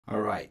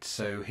Alright,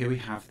 so here we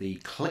have the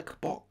Klick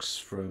box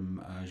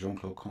from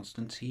Jean-Claude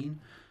Constantin.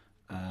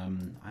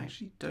 I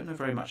actually don't know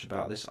very much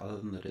about this other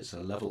than that it's a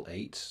level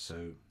 8,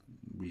 so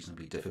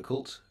reasonably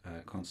difficult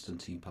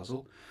Constantin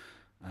puzzle.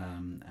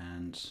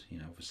 And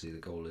obviously the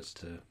goal is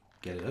to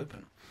get it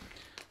open.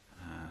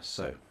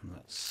 So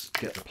let's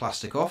get the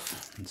plastic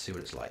off and see what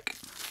it's like.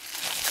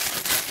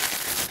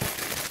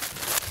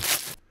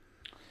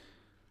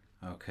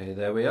 Okay,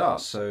 there we are.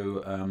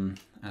 So,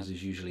 as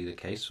is usually the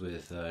case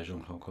with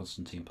Jean-Claude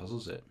Constantin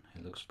puzzles, it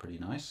looks pretty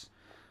nice.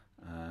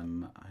 I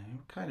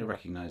kind of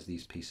recognise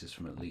these pieces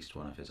from at least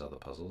one of his other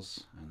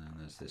puzzles. And then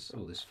there's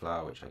this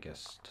flower, which I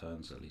guess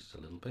turns at least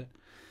a little bit.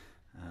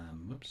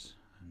 Whoops,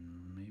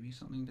 and maybe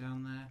something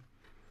down there.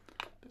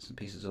 Bits and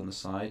pieces on the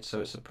side.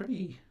 So it's a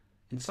pretty,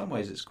 in some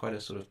ways, it's quite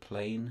a sort of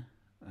plain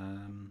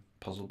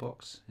puzzle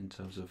box in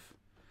terms of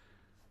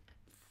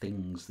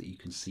things that you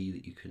can see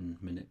that you can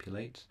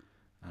manipulate.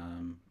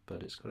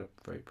 But it's got a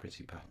very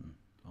pretty pattern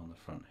on the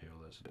front here,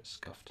 although it's a bit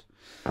scuffed.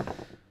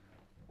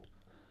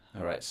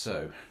 Alright,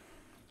 so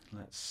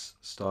let's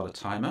start a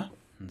timer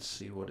and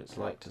see what it's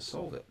like to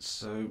solve it.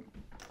 So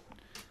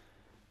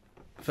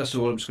first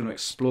of all, I'm just going to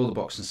explore the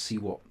box and see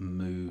what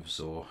moves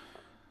or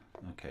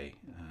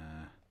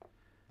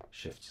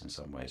shifts in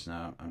some ways.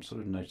 Now I'm sort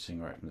of noticing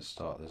right from the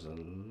start there's a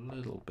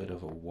little bit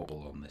of a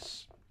wobble on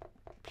this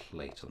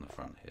plate on the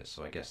front here,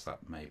 so I guess that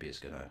maybe is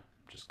going to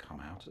just come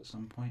out at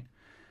some point.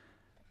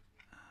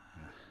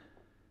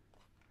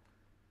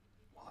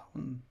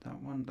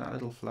 That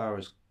little flower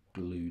is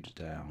glued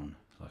down,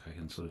 like I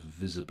can sort of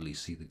visibly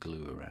see the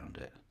glue around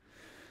it.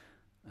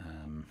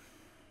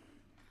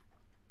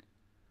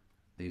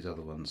 These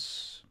other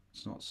ones,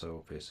 it's not so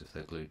obvious if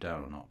they're glued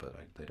down or not, but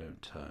they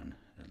don't turn,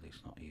 at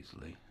least not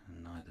easily,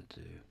 and neither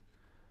do,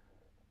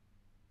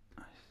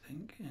 I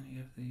think, any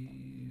of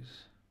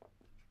these.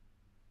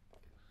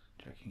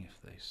 Checking if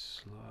they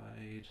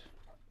slide.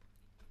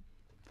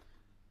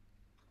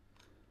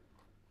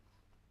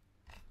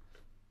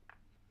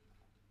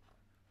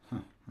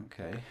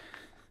 Okay,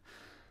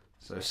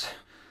 so it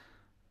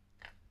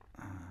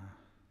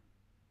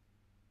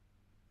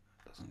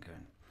doesn't go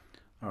in.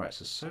 Alright,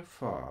 so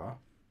far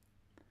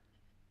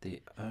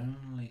the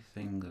only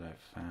thing that I've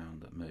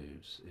found that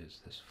moves is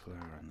this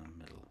flower in the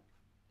middle.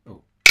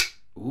 Oh,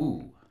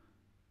 ooh,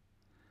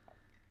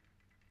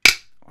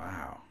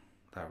 wow,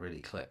 that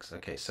really clicks.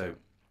 Okay, so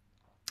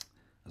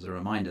as a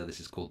reminder, this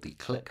is called the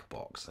Klick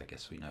box. I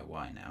guess we know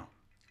why now.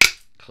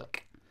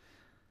 Klick.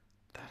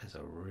 That is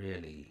a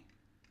really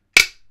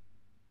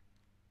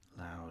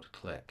loud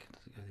click.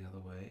 Does it go the other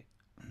way?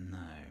 No.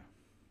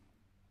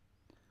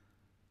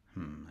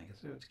 I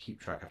guess I have to keep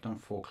track. I've done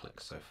 4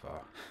 clicks so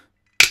far.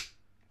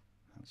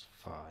 That's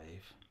 5.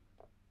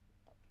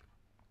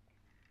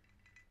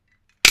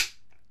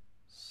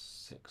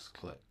 6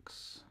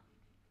 clicks.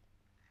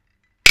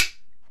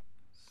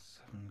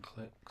 7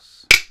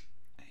 clicks.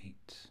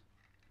 8.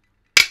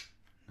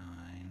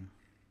 9.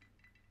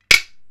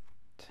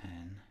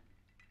 10.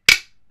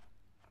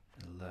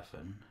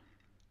 11.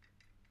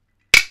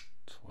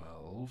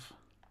 12,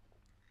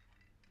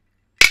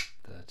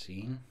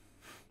 13,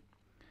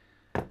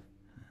 let's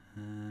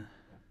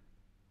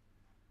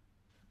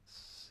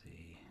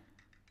see,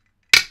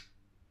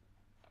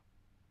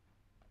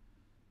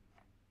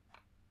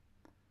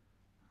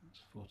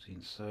 that's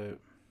 14, so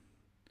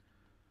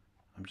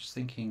I'm just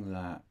thinking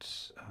that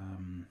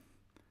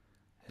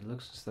it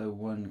looks as though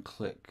one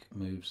click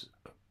moves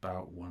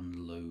about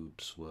 1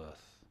 lobe's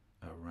worth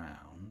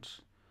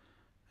around.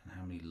 And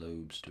how many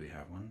lobes do we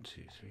have? 1,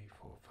 2, 3,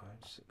 4, 5,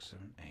 6,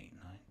 7, 8,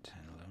 9, 10,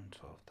 11,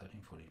 12,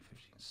 13, 14, 15,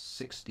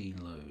 16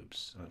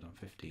 lobes. I've done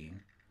 15.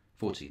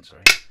 14,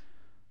 sorry.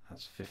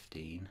 That's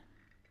 15.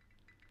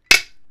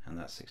 And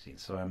that's 16.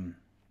 So I'm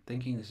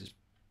thinking this is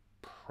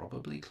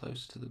probably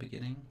close to the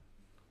beginning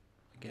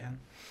again.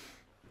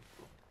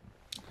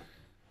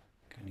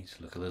 I need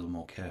to look a little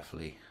more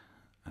carefully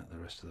at the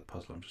rest of the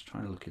puzzle. I'm just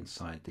trying to look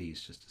inside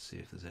these just to see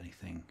if there's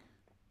anything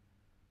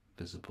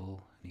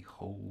visible, any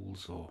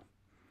holes or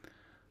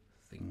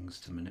things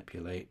to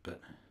manipulate, but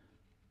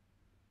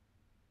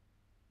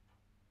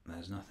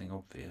there's nothing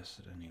obvious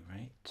at any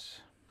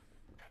rate.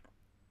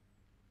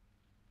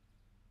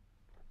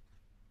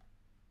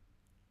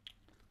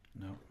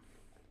 No.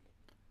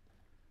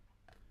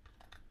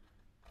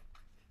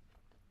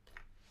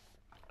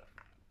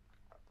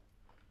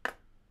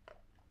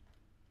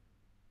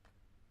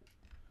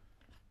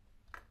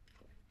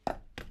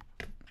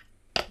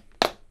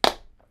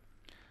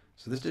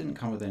 So this didn't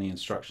come with any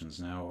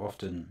instructions. Now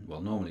often, well,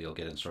 normally you'll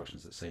get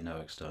instructions that say no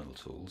external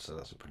tools, so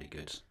that's a pretty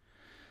good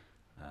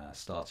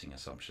starting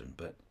assumption,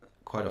 but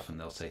quite often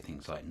they'll say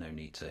things like no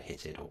need to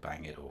hit it or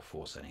bang it or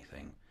force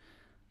anything.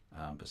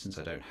 But since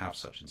I don't have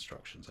such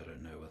instructions, I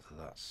don't know whether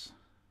that's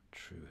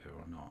true here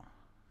or not.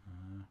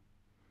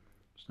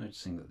 Just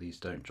noticing that these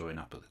don't join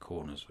up at the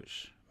corners,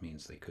 which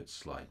means they could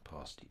slide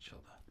past each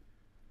other.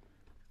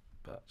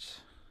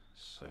 But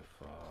so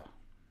far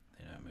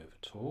they don't move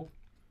at all.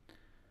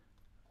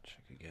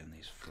 Check again,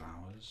 these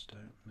flowers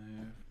don't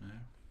move, no.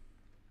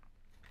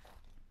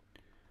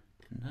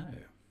 No.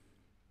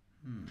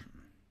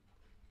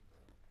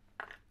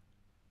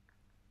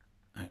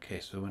 Okay,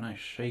 so when I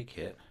shake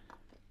it,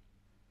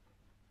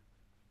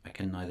 I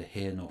can neither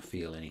hear nor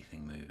feel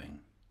anything moving.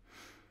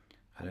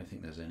 I don't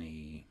think there's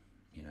any,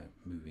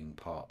 moving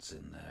parts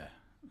in there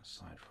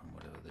aside from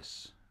whatever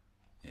this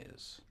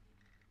is.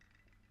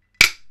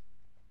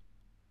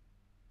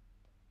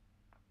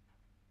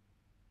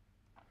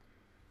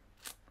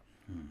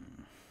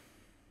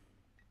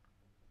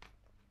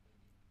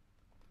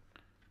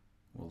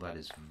 Well, that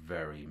is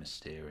very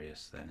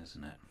mysterious then,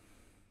 isn't it?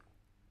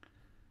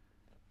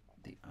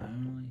 The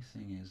only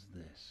thing is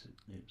this,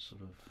 it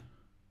sort of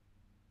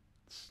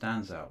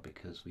stands out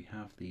because we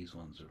have these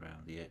ones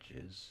around the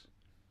edges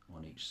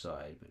on each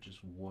side, but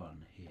just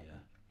one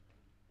here,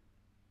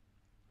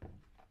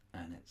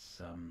 and it's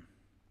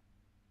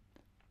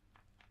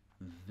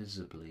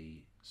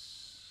visibly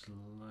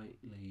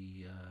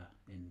slightly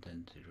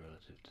indented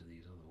relative to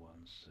these other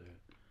ones, so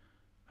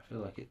I feel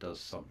like it does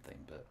something,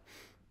 but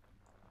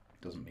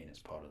it doesn't mean it's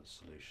part of the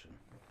solution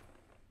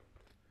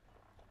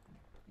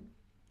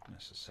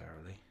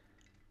necessarily.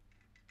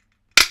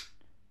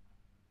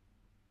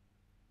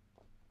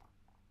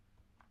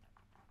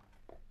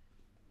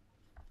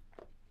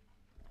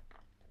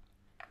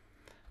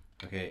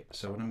 Okay,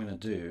 so what I'm going to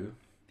do,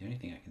 the only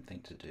thing I can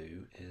think to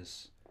do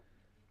is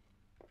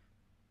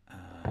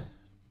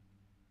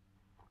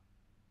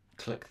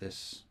click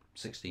this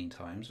 16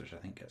 times, which I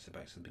think gets it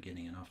back to the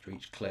beginning, and after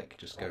each click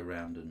just go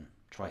around and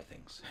try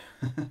things.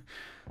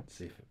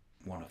 See if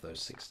one of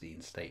those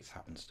 16 states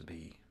happens to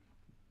be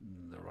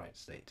the right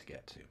state to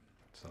get to.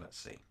 So let's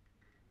see.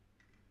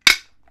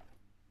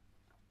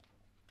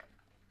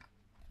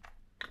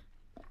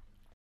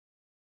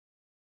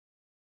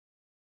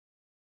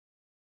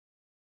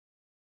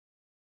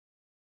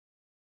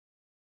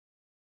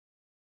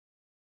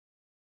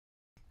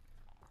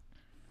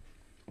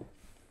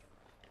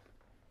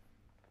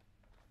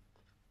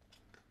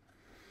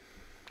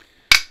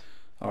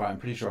 Alright, I'm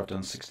pretty sure I've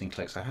done 16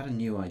 clicks. I had a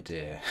new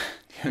idea.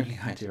 The only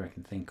idea I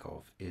can think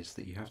of is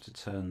that you have to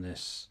turn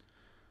this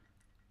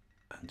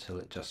until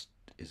it just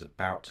is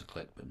about to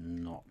click but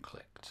not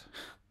clicked.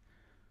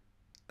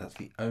 That's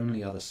the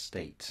only other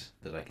state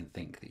that I can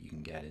think that you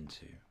can get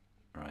into,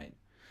 right?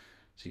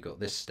 So you've got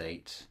this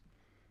state,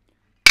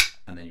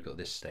 and then you've got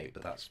this state,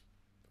 but that's,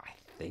 I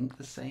think,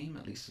 the same,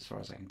 at least as far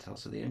as I can tell.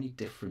 So the only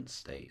different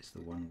state is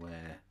the one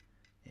where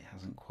it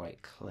hasn't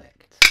quite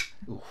clicked.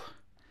 Ooh.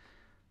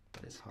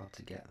 But it's hard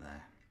to get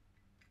there.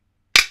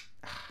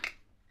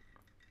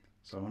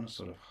 So I want to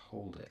sort of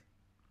hold it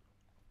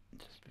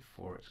just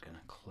before it's going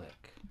to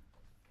click.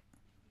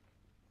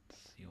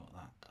 Let's see what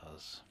that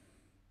does.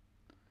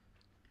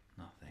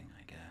 Nothing,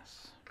 I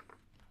guess.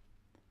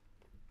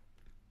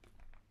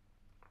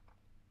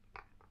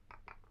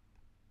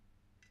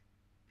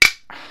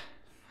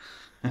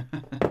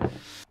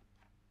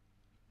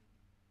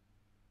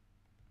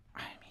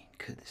 I mean,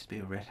 could this be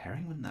a red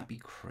herring? Wouldn't that be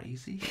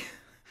crazy?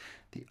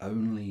 The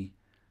only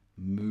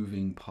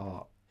moving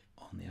part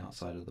on the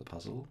outside of the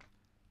puzzle?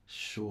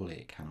 Surely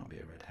it cannot be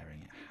a red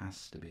herring. It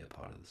has to be a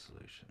part of the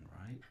solution,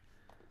 right?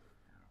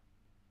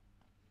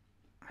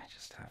 I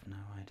just have no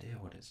idea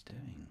what it's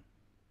doing.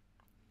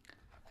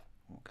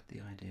 What could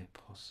the idea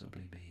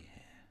possibly be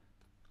here?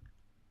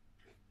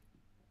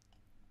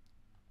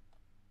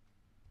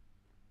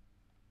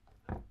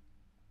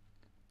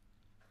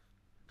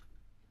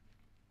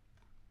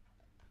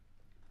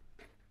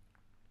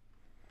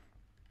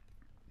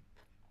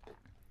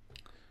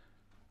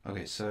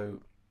 Okay,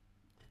 so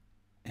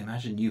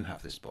imagine you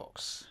have this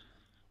box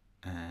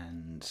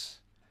and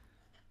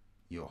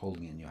you're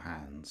holding it in your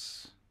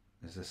hands.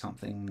 Is there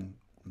something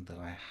that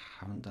I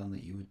haven't done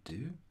that you would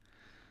do?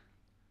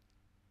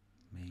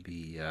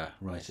 Maybe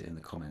write it in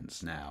the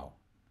comments now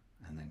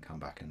and then come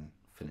back and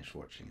finish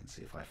watching and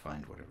see if I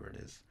find whatever it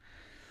is.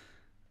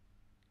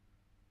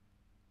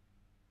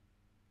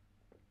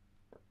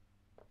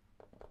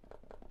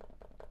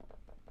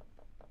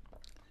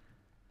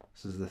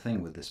 This is the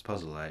thing with this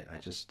puzzle, I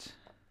just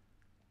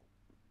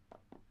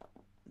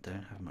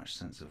don't have much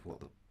sense of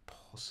what the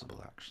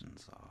possible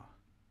actions are.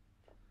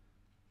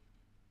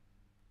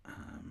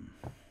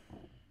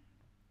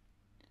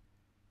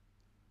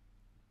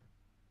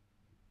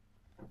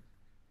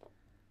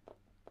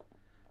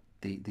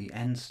 The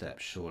end step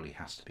surely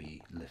has to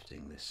be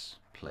lifting this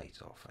plate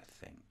off, I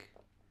think.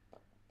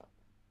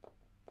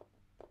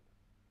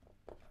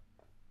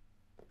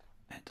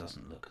 It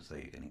doesn't look as though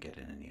you're going to get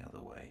in any other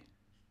way.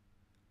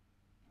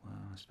 Well,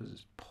 I suppose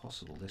it's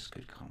possible this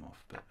could come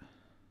off, but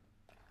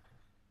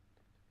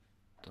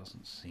it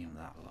doesn't seem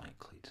that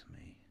likely to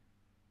me.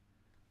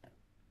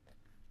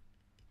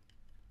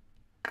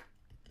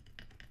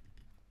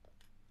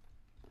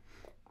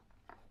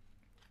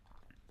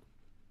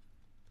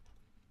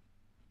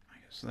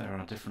 So there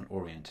are different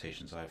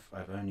orientations.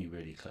 I've only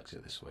really clicked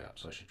it this way up,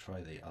 so I should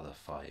try the other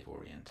 5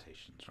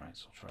 orientations, right?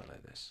 So I'll try it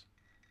like this.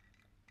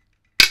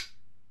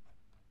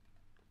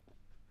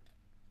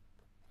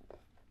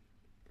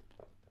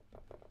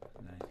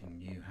 Did anything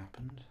new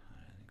happened?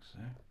 I don't think so.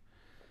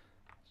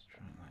 Let's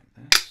try it like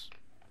this.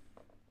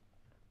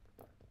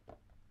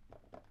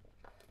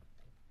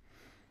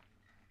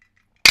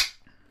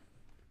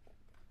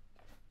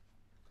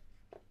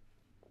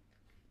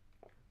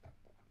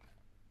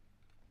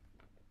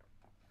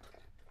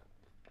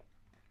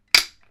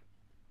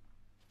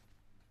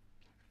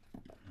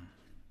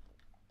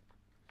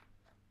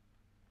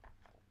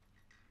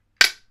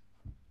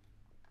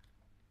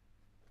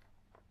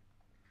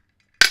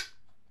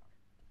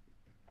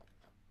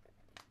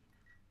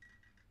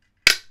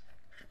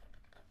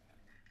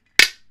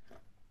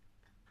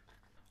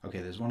 Okay,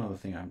 there's one other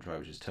thing I haven't tried,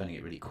 which is turning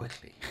it really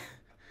quickly.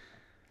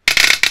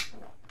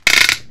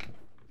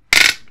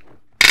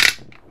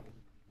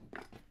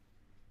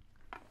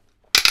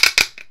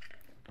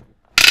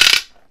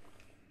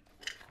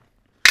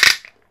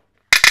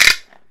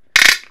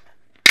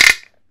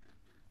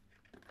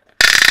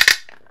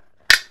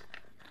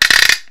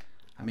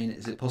 I mean,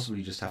 is it possible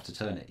you just have to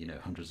turn it, you know,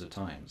 hundreds of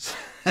times?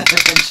 And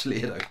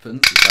eventually it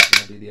opens? Is that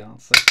going to be the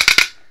answer?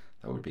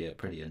 That would be a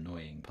pretty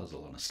annoying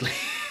puzzle, honestly,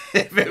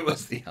 if it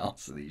was the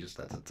answer that you just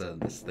had to turn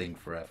this thing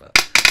forever.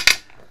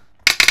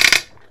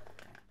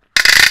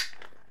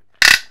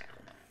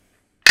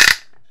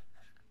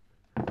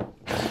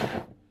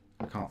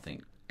 I can't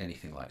think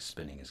anything like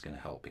spinning is going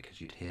to help,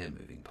 because you'd hear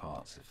moving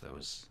parts if there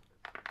was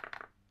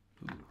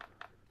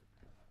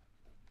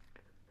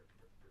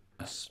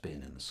a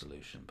spin in the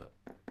solution, but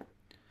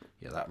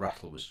yeah, that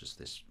rattle was just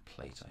this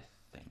plate, I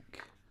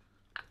think.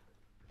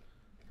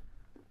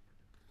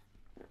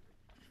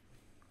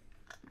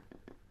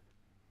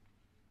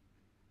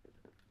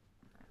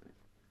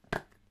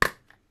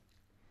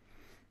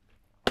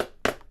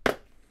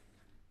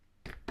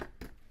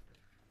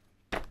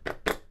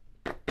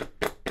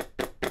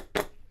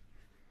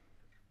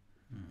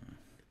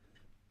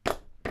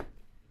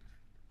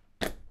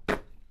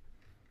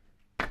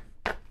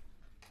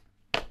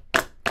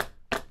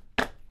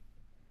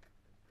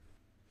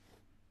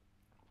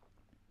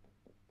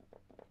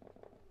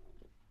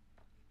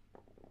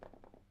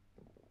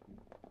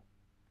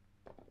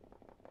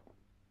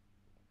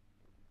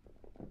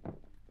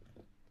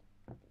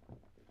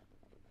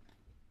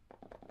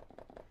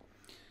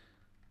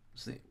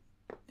 So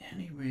the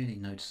only really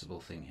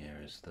noticeable thing here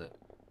is that,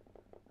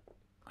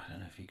 I don't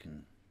know if you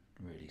can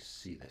really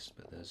see this,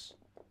 but there's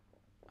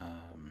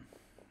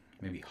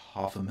maybe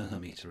 0.5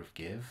 millimeter of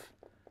give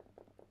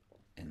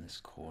in this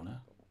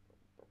corner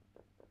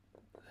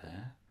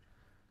there,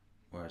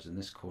 whereas in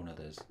this corner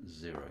there's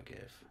 0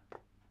 give.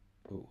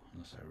 Oh,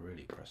 unless I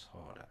really press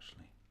hard,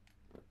 actually.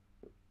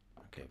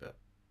 Okay, but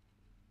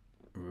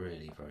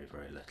really very,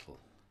 very little.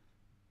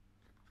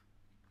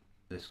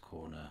 This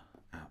corner,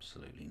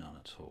 absolutely none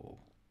at all,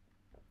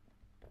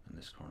 and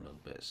this corner a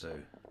little bit, so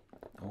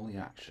all the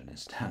action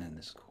is down in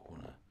this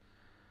corner.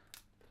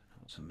 I don't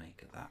know what to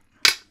make of that.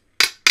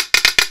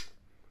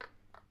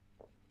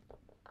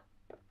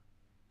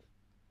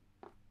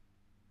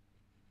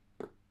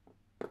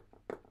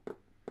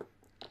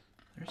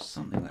 There's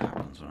something that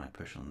happens when I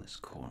push on this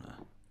corner.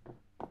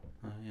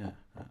 Oh yeah,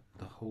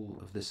 the whole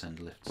of this end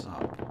lifts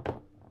up.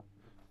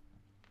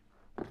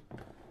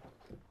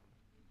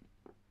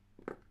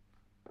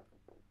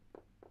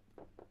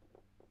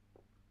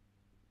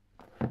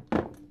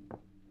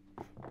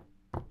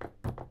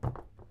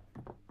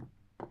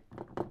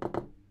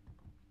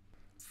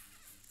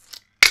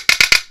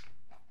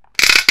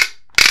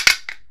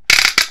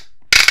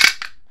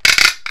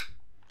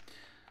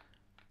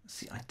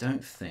 See, I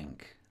don't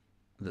think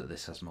that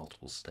this has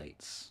multiple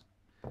states.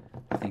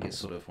 I think it's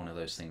sort of one of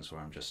those things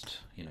where I'm just,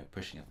 you know,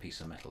 pushing a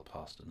piece of metal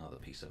past another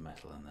piece of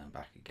metal and then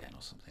back again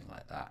or something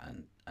like that,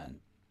 and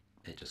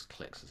it just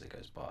clicks as it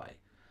goes by,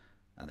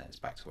 and then it's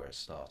back to where it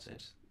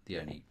started. The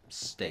only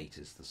state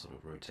is the sort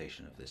of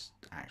rotation of this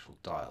actual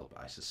dial,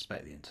 but I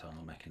suspect the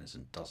internal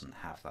mechanism doesn't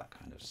have that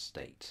kind of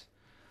state.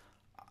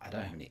 I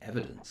don't have any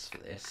evidence for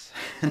this,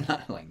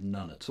 like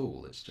none at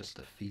all, it's just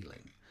a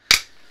feeling.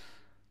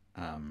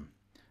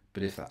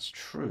 But if that's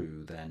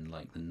true, then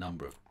like the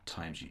number of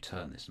times you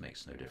turn this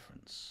makes no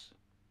difference.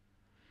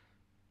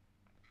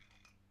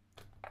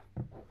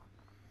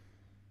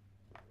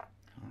 I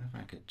wonder if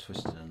I could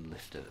twist it and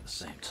lift it at the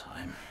same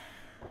time.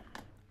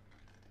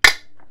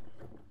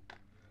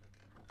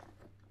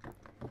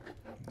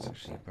 It's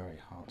actually very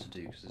hard to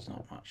do because there's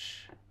not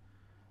much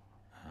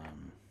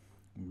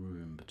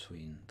room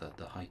between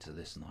the height of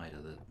this and the height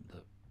of the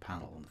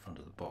panel on the front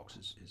of the box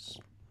is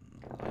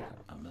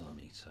like 1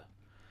 millimeter.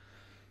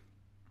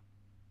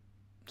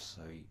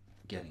 So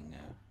getting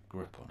a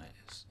grip on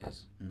it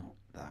is not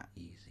that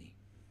easy,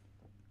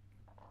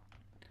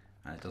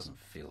 and it doesn't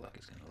feel like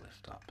it's going to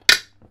lift up.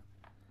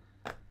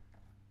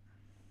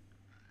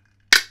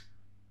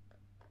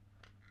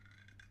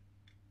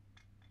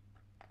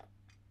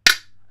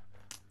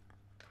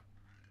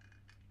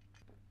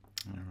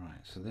 Alright,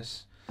 so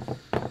this,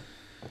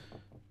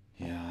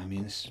 yeah, I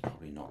mean this is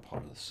probably not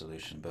part of the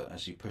solution, but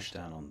as you push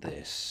down on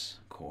this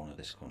corner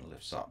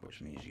lifts up,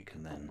 which means you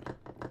can then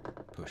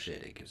push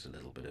it, it gives a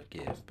little bit of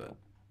give, but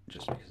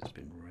just because it's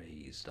been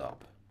raised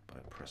up by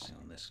pressing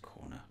on this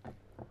corner.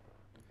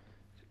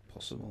 Is it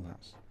possible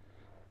that's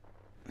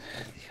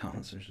the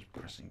answer is just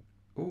pressing?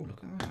 Oh,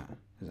 look at that.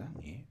 Is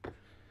that new?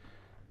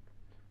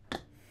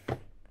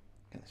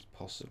 Can this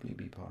possibly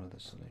be part of the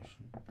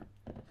solution?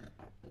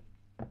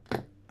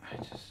 I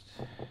just...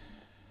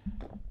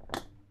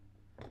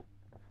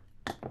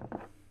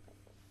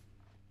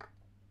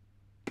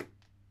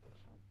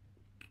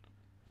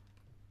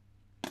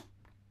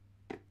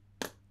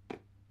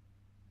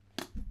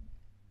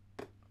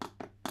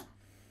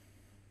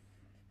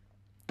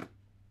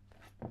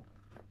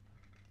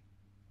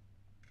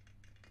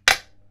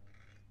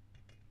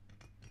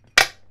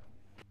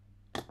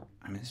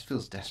 mean, this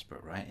feels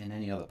desperate, right? In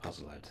any other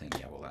puzzle, I'd think,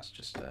 yeah, well, that's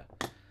just a,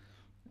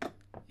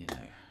 you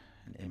know,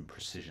 an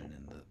imprecision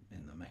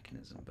in the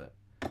mechanism. But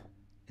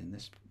in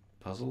this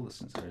puzzle,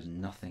 since there is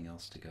nothing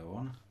else to go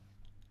on,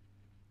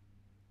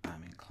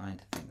 I'm inclined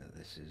to think that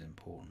this is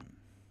important.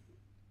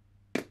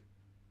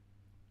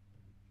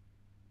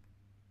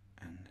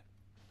 And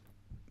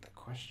the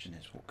question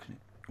is, what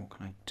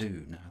can I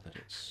do now that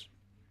it's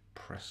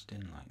pressed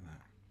in like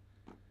that?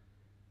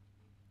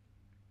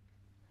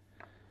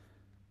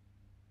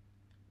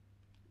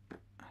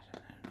 I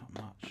don't know, not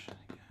much,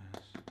 I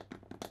guess.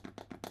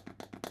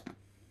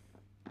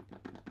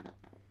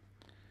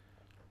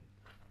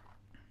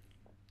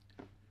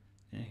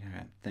 The only thing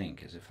I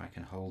think is if I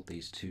can hold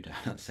these two down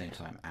at the same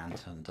time and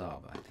turn the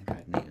dial, but I think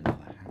I'd need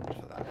another hand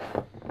for that.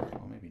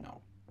 Or maybe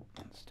not.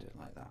 Let's do it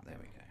like that. There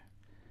we go.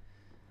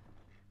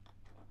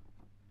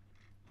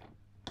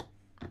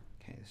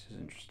 Okay, this is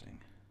interesting.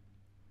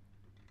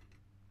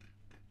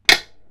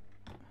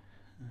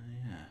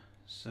 Yeah,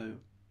 so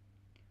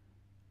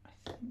I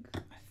think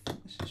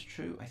this is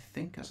true. I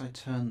think as I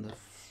turn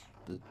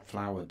the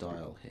flower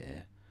dial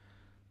here,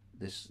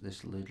 this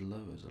lid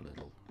lowers a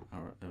little,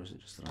 or is it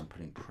just that I'm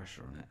putting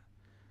pressure on it?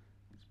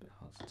 It's a bit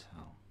hard to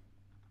tell.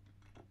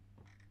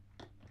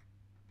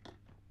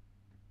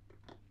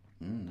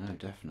 No,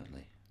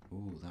 definitely.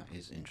 Ooh, that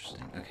is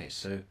interesting. Okay,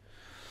 so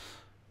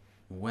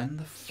when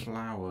the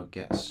flower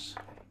gets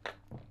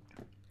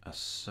a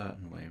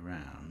certain way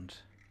round,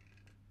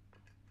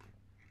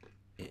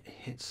 it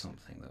hits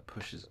something that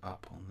pushes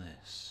up on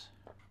this.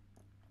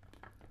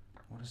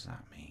 What does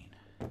that mean?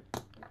 What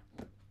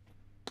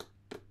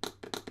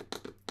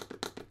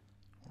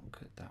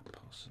could that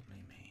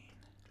possibly mean?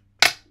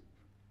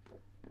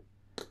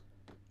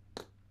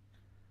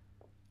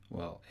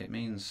 Well, it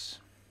means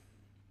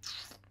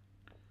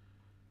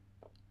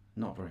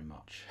not very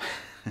much.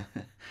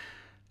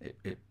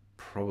 It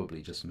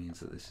probably just means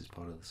that this is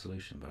part of the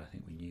solution, but I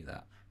think we knew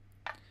that.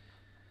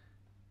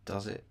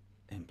 Does it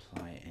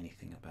imply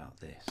anything about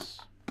this?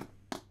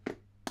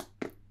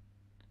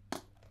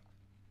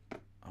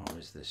 Or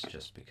is this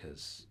just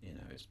because, you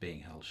know, it's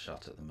being held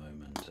shut at the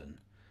moment and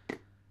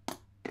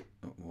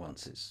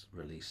once it's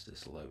released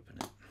this will open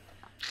it?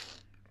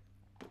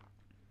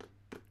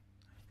 I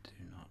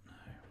do not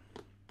know.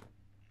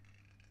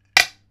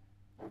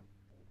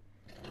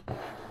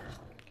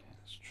 Okay,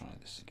 let's try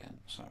this again.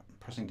 So I'm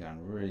pressing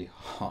down really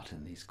hard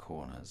in these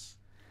corners.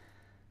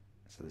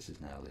 So this is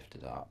now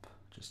lifted up,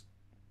 just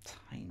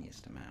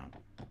tiniest amount.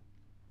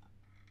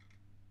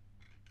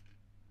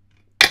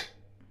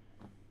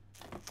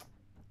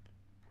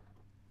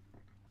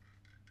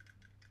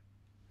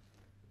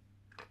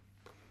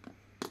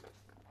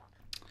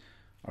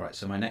 Alright,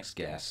 so my next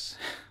guess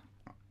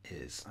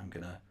is I'm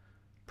going to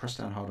press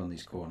down hard on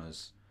these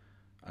corners,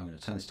 I'm going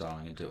to turn this dial,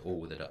 I'm going to do it all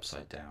with it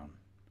upside down,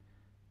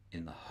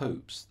 in the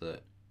hopes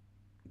that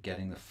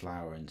getting the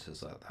flower into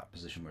that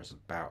position where it's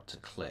about to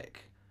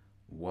click,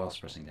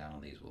 whilst pressing down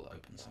on these, will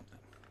open something.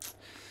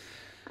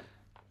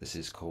 This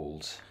is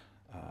called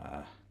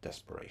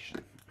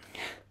desperation.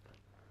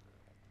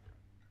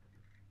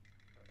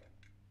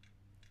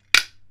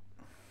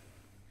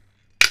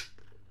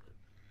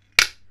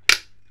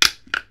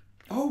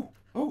 Oh!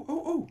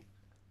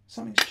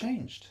 Something's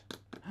changed.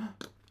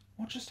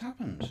 What just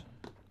happened?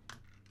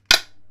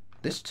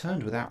 This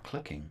turned without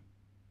clicking.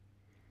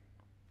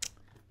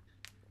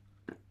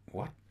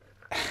 What?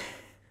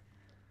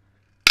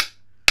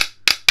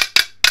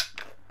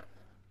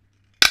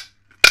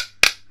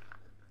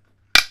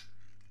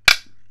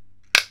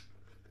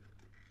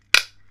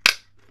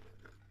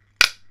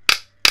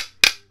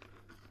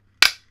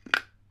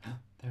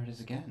 There it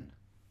is again.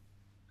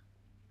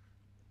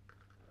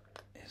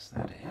 Is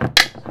that it?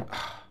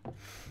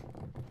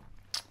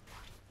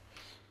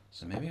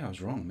 So maybe I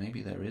was wrong.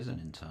 Maybe there is an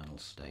internal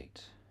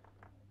state.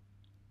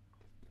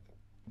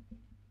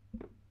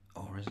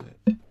 Or is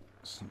it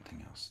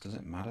something else? Does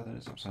it matter that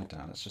it's upside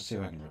down? Let's just see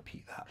if I can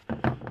repeat that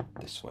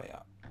this way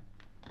up.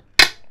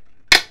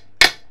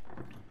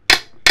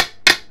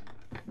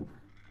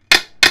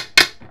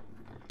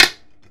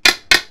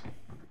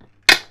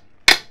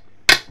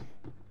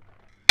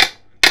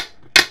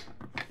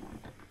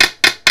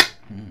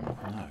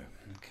 No.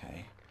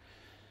 Okay.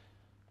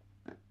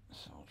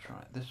 So I'll try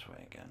it this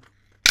way again.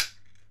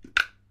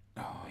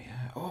 Oh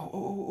yeah.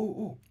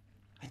 Oh!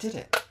 I did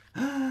it.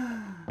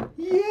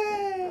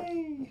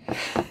 Yay!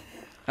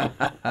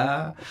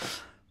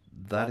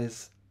 That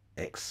is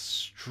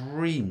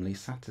extremely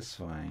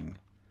satisfying.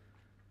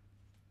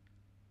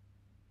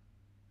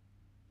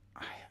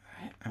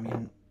 I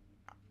mean,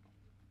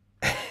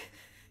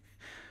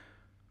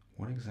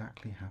 what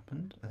exactly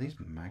happened? Are these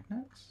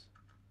magnets?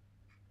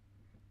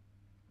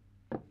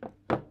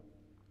 What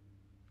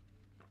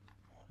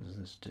does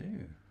this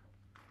do?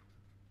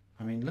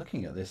 I mean,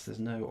 looking at this, there's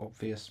no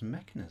obvious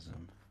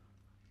mechanism.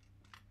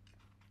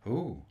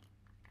 Oh.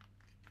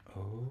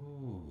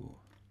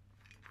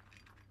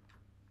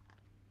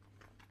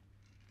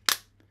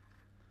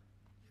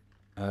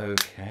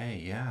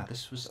 Okay, yeah,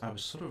 I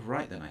was sort of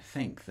right then, I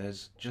think.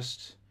 There's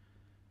just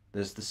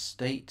there's the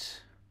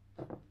state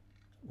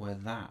where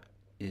that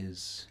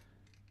is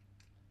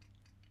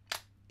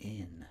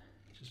in,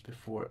 just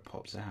before it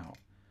pops out.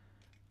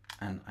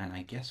 And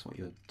I guess what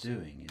you're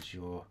doing is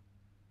you're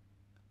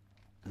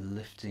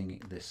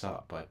lifting this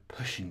up by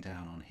pushing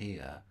down on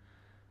here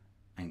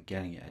and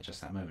getting it at just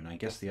that moment. I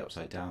guess the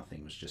upside down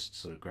thing was just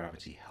sort of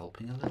gravity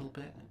helping a little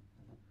bit.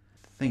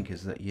 The thing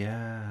is that,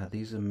 yeah,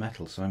 these are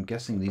metal, so I'm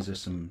guessing these are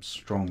some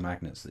strong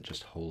magnets that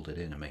just hold it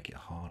in and make it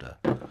harder.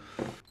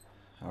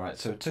 Alright,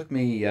 so it took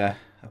me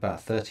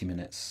about 30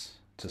 minutes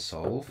to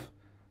solve.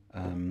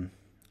 I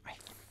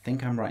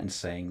think I'm right in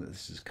saying that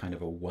this is kind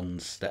of a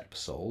one-step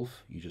solve.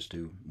 You just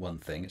do one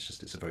thing.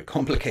 It's a very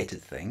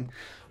complicated thing.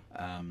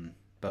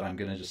 But I'm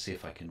going to just see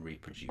if I can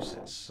reproduce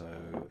it. So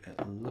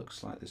it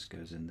looks like this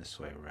goes in this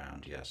way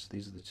around. Yes,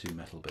 these are the two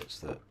metal bits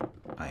that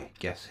I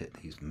guess hit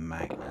these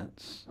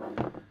magnets.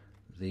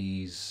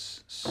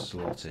 These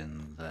slot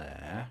in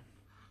there,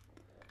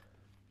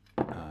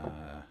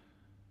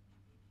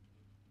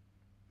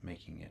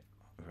 making it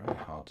very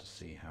hard to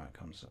see how it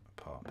comes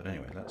apart. But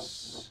anyway,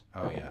 let's,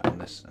 oh yeah, and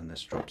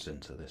this drops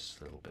into this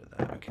little bit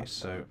there. Okay,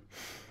 so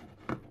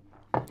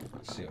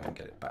let's see if I can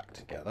get it back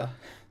together.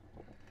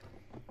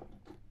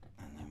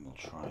 We'll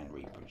try and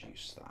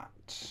reproduce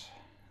that.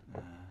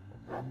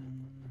 No,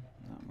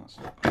 that's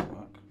not going to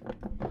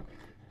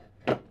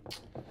work.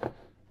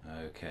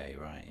 Okay,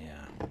 right,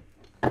 yeah.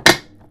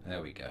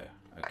 There we go.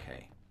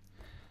 Okay.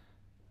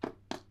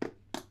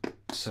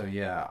 So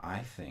yeah, I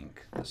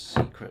think the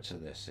secret to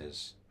this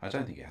is, I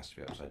don't think it has to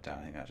be upside down,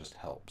 I think that just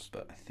helps,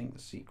 but I think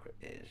the secret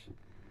is,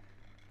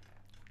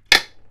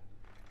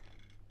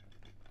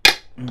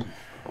 no,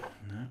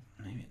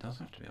 maybe it does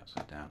have to be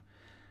upside down.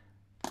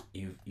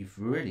 You've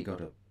really got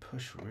to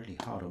push really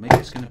hard, or maybe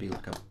it's going to be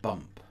like a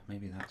bump.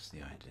 Maybe that's the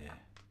idea.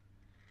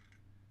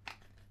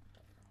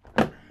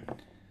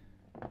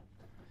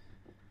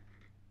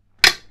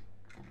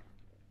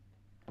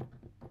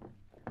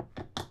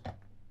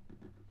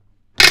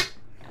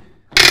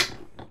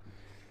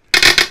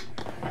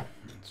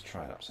 Let's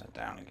try it upside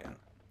down again.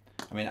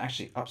 I mean,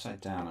 actually, upside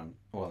down,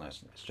 well, no,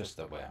 it's just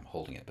the way I'm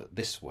holding it, but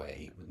this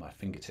way, with my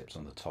fingertips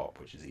on the top,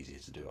 which is easier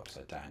to do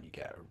upside down,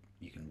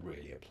 you can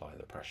really apply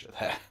the pressure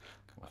there.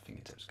 My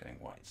fingertips going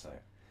white, so.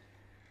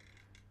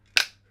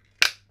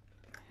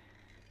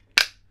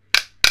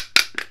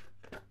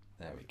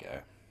 There we go.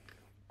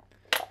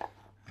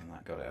 And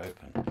that got it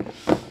open.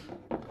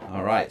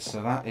 All right,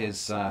 so that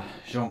is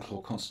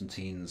Jean-Claude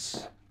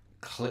Constantin's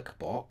Klick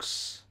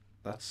box.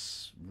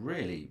 That's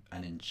really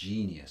an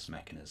ingenious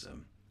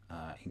mechanism.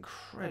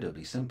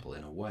 Incredibly simple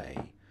in a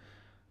way.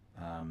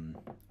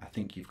 I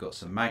think you've got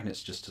some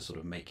magnets just to sort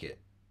of make it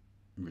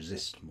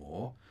resist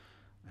more,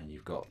 and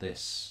you've got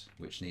this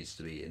which needs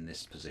to be in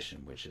this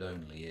position, which it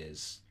only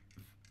is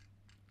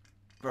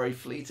very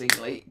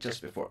fleetingly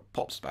just before it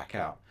pops back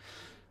out.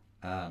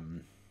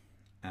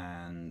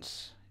 And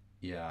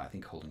yeah, I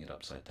think holding it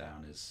upside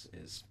down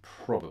is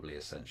probably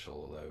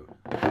essential, although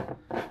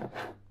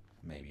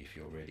maybe if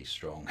you're really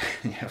strong,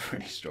 you have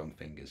really strong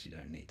fingers, you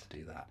don't need to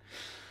do that.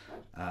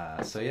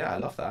 So yeah, I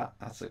love that.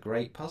 That's a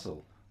great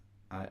puzzle.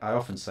 I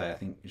often say I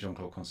think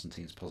Jean-Claude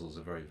Constantin's puzzles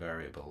are very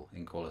variable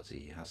in quality.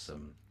 He has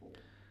some,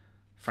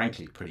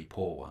 frankly, pretty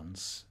poor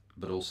ones,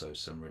 but also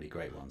some really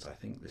great ones. I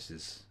think this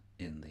is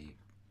in the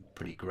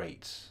pretty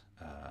great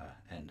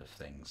end of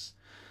things.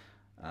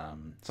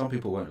 Some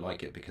people won't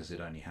like it because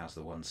it only has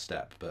the one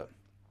step, but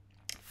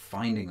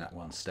finding that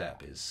one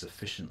step is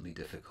sufficiently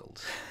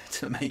difficult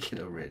to make it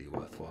a really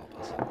worthwhile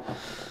puzzle.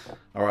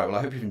 Alright, well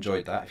I hope you've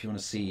enjoyed that. If you want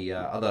to see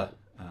other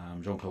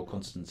Jean-Claude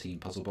Constantin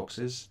puzzle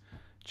boxes,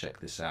 check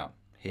this out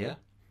here.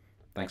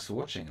 Thanks for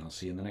watching, and I'll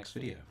see you in the next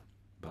video.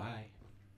 Bye.